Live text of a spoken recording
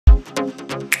Guys,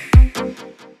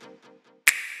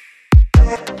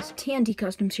 TNT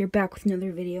Customs here, back with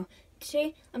another video.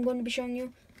 Today I'm going to be showing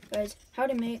you guys how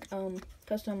to make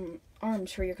custom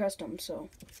arms for your custom. So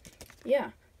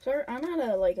yeah, so I'm at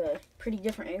a pretty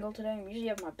different angle today. I usually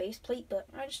have my base plate, but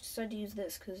I just decided to use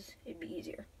this because it'd be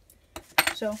easier.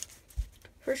 So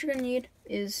first you're gonna need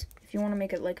is, if you want to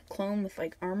make it like a clone with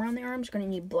like armor on the arms, you're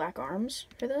gonna need black arms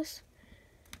for this.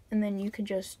 And then you could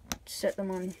just set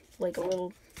them on like a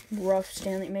little rough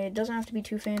stand that you made. It doesn't have to be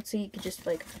too fancy. You could just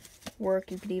like work.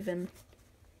 You could even,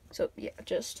 so yeah,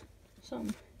 just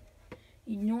some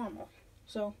normal.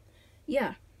 So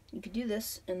yeah, you could do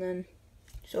this, and then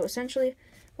so essentially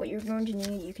what you're going to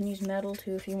need, you can use metal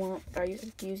too if you want. I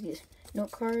used to use these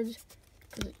note cards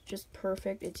because it's just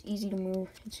perfect. It's easy to move.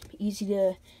 It's easy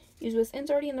to use with, and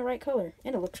it's already in the right color,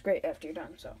 and it looks great after you're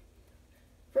done. So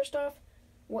first off,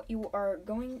 what you are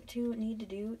going to need to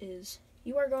do is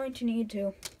you are going to need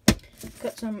to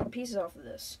cut some pieces off of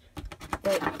this.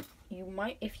 But you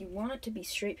might, if you want it to be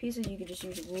straight pieces, you could just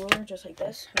use a ruler just like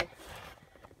this.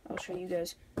 I'll show you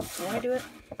guys how I do it.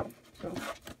 So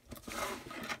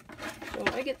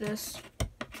I get this.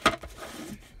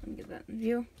 Let me get that in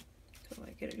view. So I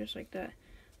get it just like that.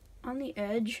 On the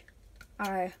edge,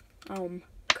 I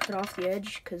cut off the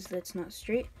edge because that's not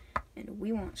straight, and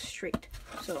we want straight.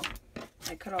 So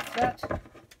I cut off that,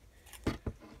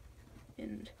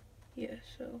 and yeah,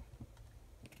 so,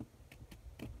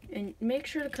 and make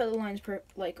sure to cut the lines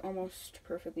like almost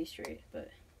perfectly straight, but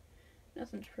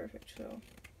nothing's perfect, so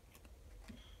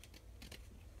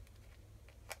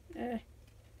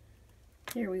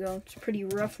there we go. It's a pretty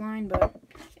rough line, but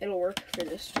it'll work for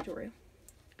this tutorial.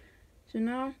 So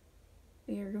now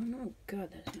we are going, oh god,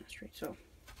 that's not straight. So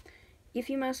if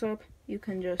you mess up, you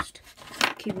can just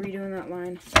keep redoing that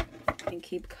line and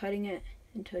keep cutting it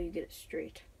until you get it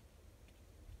straight.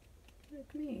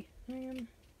 Like me, I am.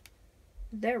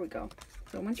 There we go.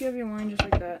 So once you have your line just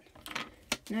like that,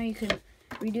 now you can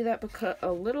redo that, but cut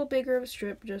a little bigger of a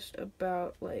strip, just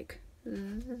about like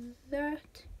that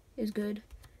is good,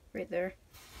 right there.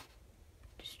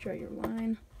 Just draw your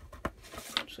line,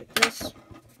 just like this,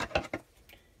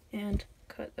 and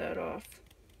cut that off.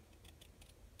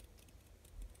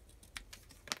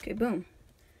 Okay, boom.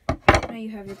 Now you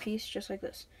have your piece just like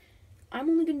this. I'm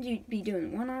only going to be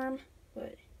doing one arm,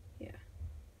 but yeah.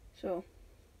 So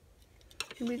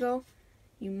here we go.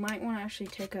 You might want to actually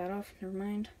take that off. Never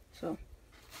mind. So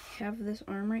you have this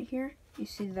arm right here. You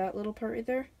see that little part right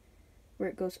there where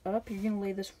it goes up? You're going to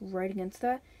lay this right against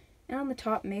that. And on the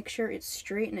top, make sure it's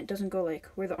straight and it doesn't go like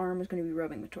where the arm is going to be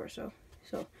rubbing the torso.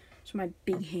 So my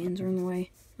big hands are in the way.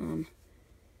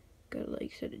 Gotta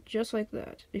like set it just like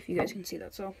that, if you guys can see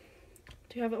that. So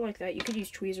to have it like that, you could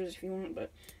use tweezers if you want,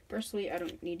 but personally I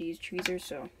don't need to use tweezers.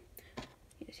 So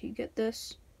yes, you get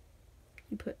this,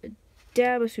 you put a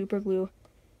dab of super glue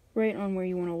right on where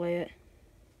you want to lay it,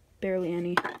 barely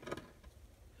any.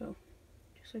 So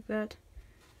just like that,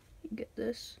 you get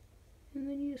this, and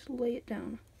then you just lay it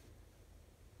down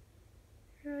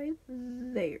right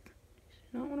there. You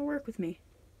don't want to work with me.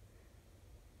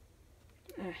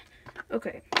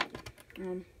 Okay.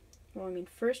 Well, I mean,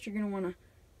 first you're going to want to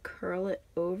curl it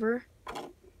over.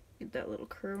 Get that little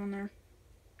curve on there.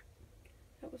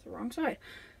 That was the wrong side.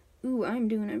 Ooh, I'm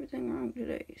doing everything wrong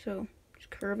today. So, just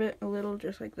curve it a little,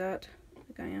 just like that.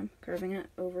 Like I am, curving it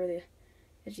over the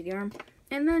edge of the arm.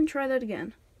 And then try that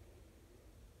again.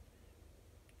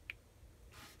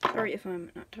 Sorry if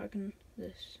I'm not talking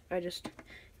this. I just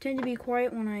tend to be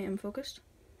quiet when I am focused.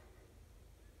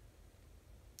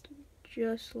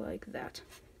 Just like that.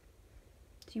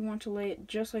 So you want to lay it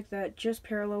just like that, just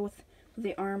parallel with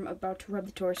the arm about to rub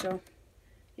the torso.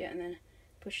 Yeah, and then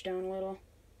push down a little.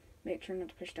 Make sure not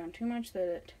to push down too much, that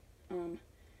it,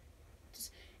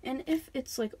 and if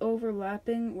it's like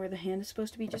overlapping where the hand is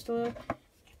supposed to be just a little,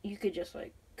 you could just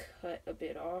like cut a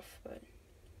bit off, but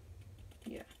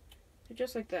yeah. So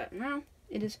just like that. Now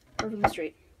it is perfectly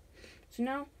straight. So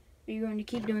now you're going to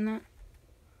keep doing that.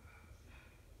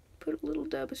 Put a little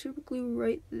dab of super glue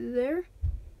right there.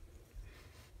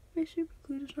 My super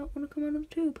glue does not want to come out of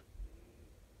the tube.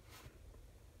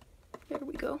 There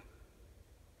we go.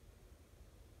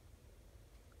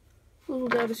 A little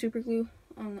dab of super glue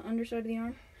on the underside of the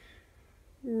arm.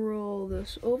 Roll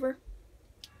this over,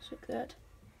 just like that.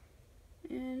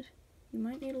 And you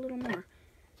might need a little more.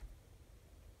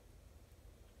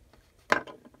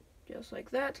 Just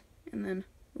like that, and then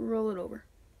roll it over.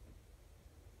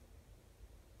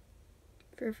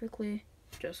 Perfectly,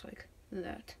 just like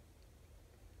that.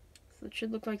 So it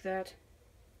should look like that.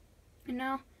 And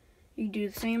now you do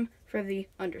the same for the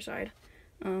underside.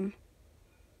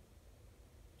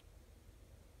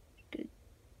 Get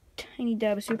tiny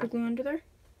dab of super glue under there,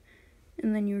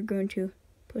 and then you're going to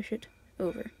push it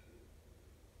over.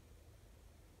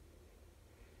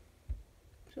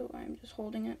 So I'm just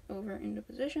holding it over into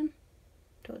position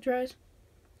until it dries,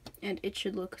 and it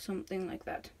should look something like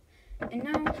that. And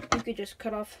now you could just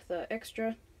cut off the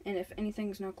extra, and if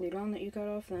anything's not glued on that you cut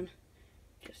off, then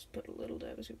just put a little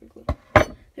dab of super glue.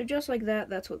 So just like that,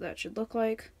 that's what that should look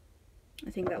like. I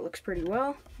think that looks pretty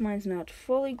well. Mine's not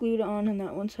fully glued on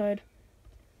that one side.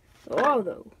 Oh,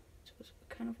 though. So it's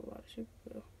kind of a lot of super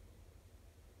glue.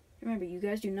 Remember, you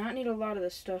guys do not need a lot of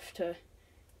this stuff to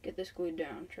get this glued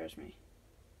down, trust me.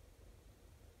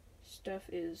 Stuff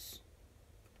is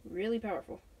really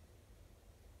powerful.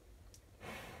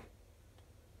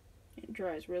 It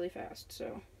dries really fast,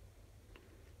 so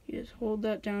you just hold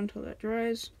that down until that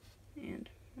dries, and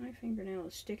my fingernail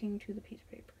is sticking to the piece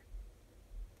of paper.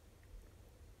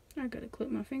 I gotta clip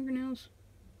my fingernails.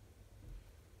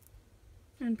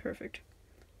 And perfect.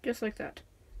 Just like that.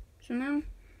 So now,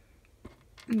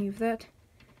 leave that.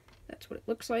 That's what it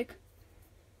looks like.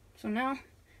 So now,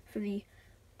 for the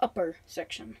upper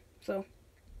section. So,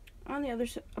 on the other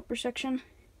upper section,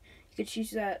 you could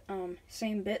choose that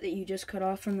same bit that you just cut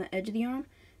off from the edge of the arm.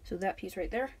 So that piece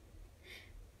right there.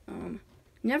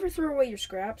 Never throw away your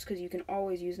scraps, because you can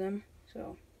always use them.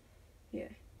 So, yeah.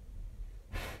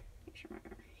 Make sure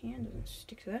my hand doesn't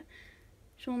stick to that.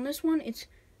 So on this one, it's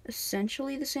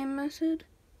essentially the same method.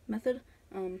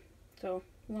 So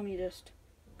let me just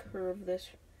curve this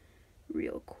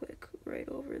real quick right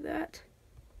over that.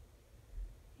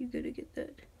 You gotta get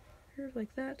that curve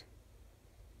like that.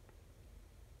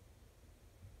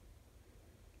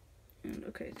 And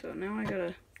okay, so now I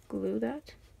gotta glue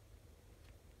that.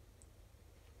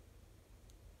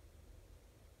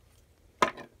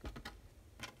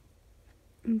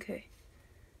 Okay,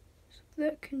 so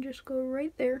that can just go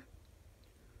right there.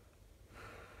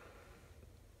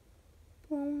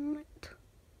 Boom,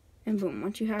 and boom.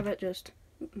 Once you have it, just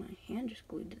my hand just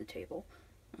glued to the table.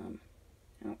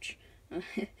 Ouch.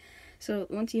 So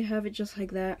once you have it just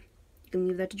like that, you can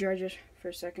leave that to dry just for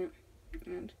a second.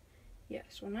 And yeah,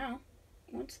 so now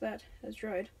once that has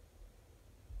dried,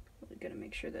 we're gonna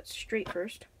make sure that's straight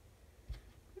first.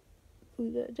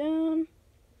 Glue that down.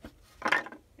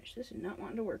 Gosh, this is not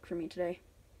wanting to work for me today.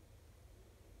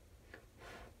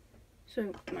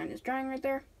 So mine is drying right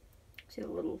there. See the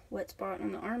little wet spot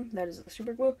on the arm? That is the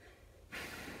super glue.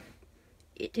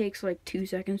 It takes like 2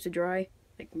 seconds to dry.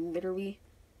 Like literally,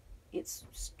 it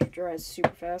dries super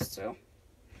fast. So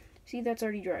see, that's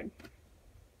already dried.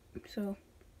 So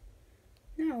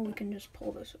now we can just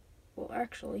pull this. Well,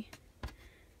 actually,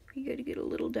 we got to get a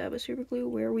little dab of super glue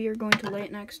where we are going to lay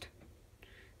it next.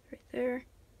 Right there.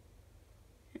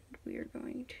 And we are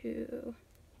going to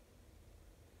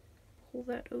pull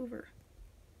that over.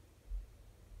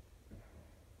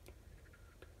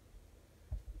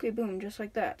 Okay, boom, just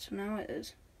like that. So now it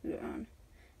is on.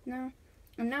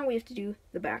 Now we have to do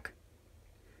the back.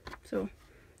 So,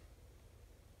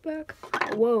 back.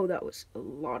 Whoa, that was a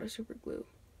lot of super glue.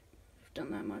 I've done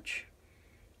that much.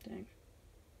 Dang.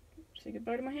 Say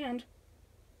goodbye to my hand.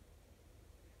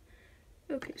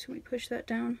 Okay, so we push that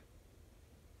down.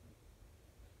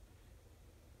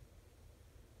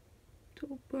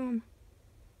 So, boom.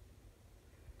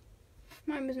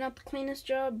 Mine was not the cleanest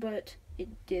job, but it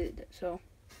did. So,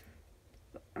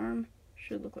 the arm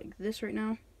should look like this right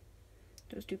now.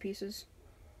 Those two pieces.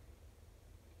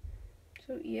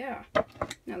 So, yeah.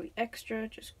 Now the extra,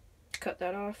 just cut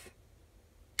that off.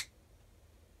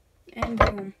 And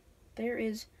boom. There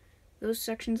is those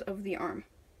sections of the arm.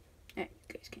 You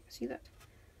guys can't see that.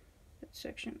 That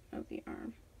section of the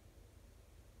arm.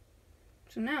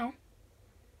 So now,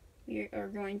 we are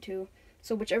going to,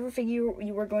 so whichever figure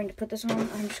you are going to put this on,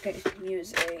 I'm just going to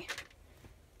use a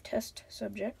test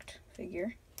subject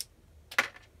figure.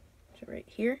 So right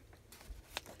here,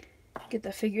 get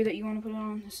the figure that you want to put it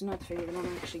on. This is not the figure that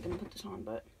I'm actually going to put this on,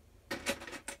 but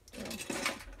so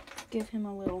give him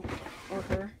a little, or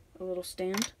her, a little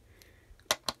stand.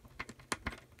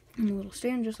 And a little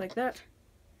stand just like that.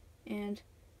 And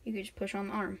you can just push on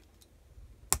the arm.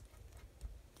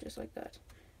 Just like that.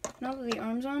 Now that the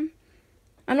arm's on,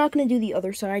 I'm not going to do the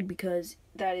other side because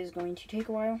that is going to take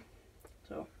a while.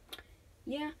 So,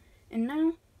 yeah. And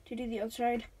now, to do the other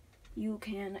side, you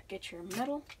can get your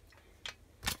metal.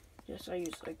 Just, I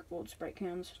use like old Sprite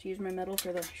cans to use my metal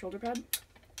for the shoulder pad.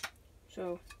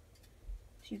 So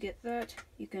you get that.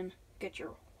 You can get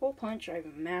your hole punch. I have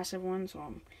a massive one, so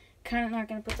I'm kind of not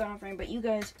going to put that on frame. But you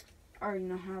guys already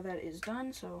know how that is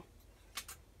done, so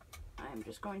I'm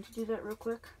just going to do that real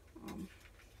quick.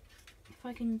 If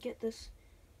I can get this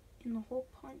in the hole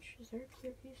punch. Is there a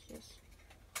clear piece? Yes.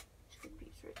 Good piece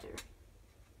right there.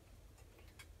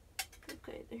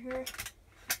 Okay, there.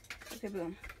 Okay,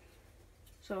 boom.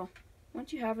 So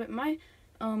once you have it, my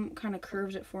kind of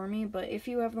curves it for me, but if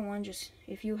you have one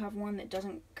that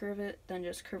doesn't curve it, then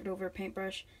just curve it over a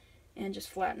paintbrush and just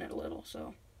flatten it a little.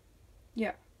 So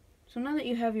yeah. So now that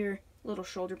you have your little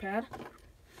shoulder pad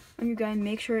on your guy,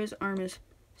 make sure his arm is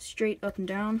straight up and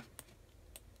down.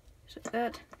 Just like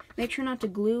that. Make sure not to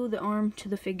glue the arm to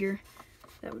the figure.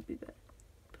 That would be bad.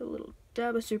 Put a little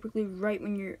dab of super glue right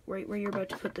where you're about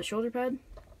to put the shoulder pad.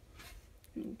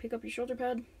 And you pick up your shoulder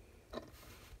pad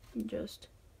and just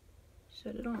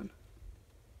set it on.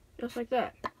 Just like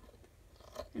that.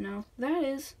 And now that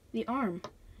is the arm.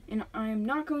 And I'm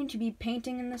not going to be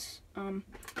painting in this.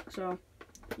 So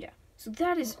yeah. So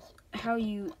that is how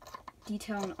you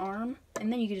detail an arm.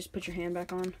 And then you can just put your hand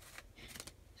back on.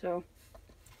 So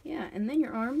yeah, and then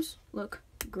your arms look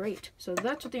great. So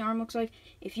that's what the arm looks like.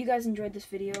 If you guys enjoyed this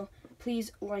video,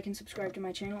 please like and subscribe to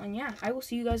my channel. And yeah, I will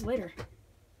see you guys later.